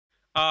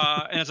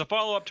And as a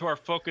follow-up to our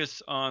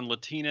focus on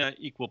Latina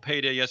Equal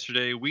Pay Day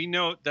yesterday, we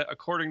note that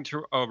according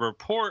to a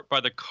report by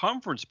the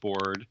Conference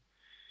Board,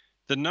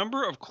 the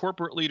number of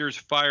corporate leaders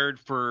fired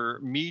for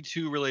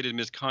MeToo related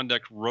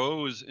misconduct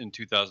rose in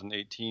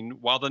 2018,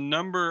 while the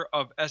number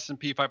of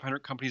S&P 500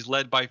 companies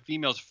led by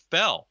females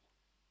fell,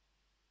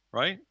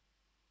 right?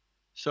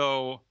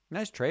 So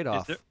Nice is there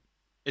trade-off.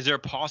 is there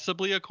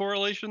possibly a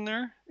correlation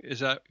there?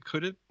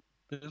 Could it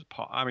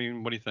I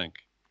mean, what do you think?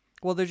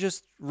 Well, they're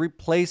just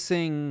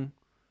replacing The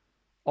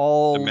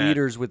all men.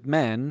 leaders with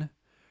men,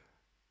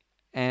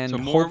 So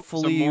and more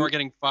hopefully,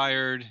 getting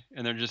fired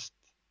and they're just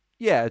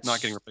yeah, not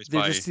getting it's replaced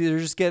they're by just they're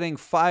just getting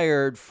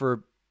fired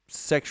for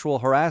sexual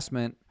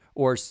harassment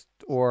or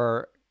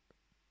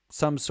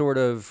some sort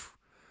of so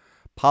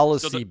the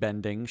policy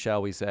bending,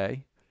 shall we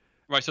say.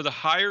 right, so the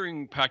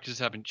hiring practices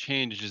haven't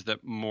changed, just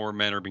that more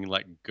men are being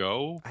let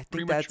go I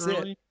think that's it.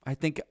 prematurely. I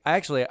think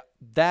actually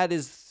that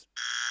is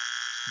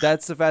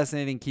that's a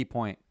fascinating key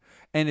point.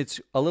 And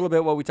it's a little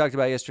bit what we talked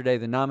about yesterday.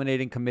 The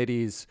nominating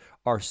committees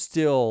are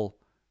still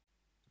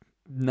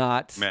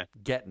not Men.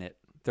 getting it.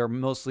 They're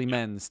mostly Yeah.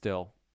 men still.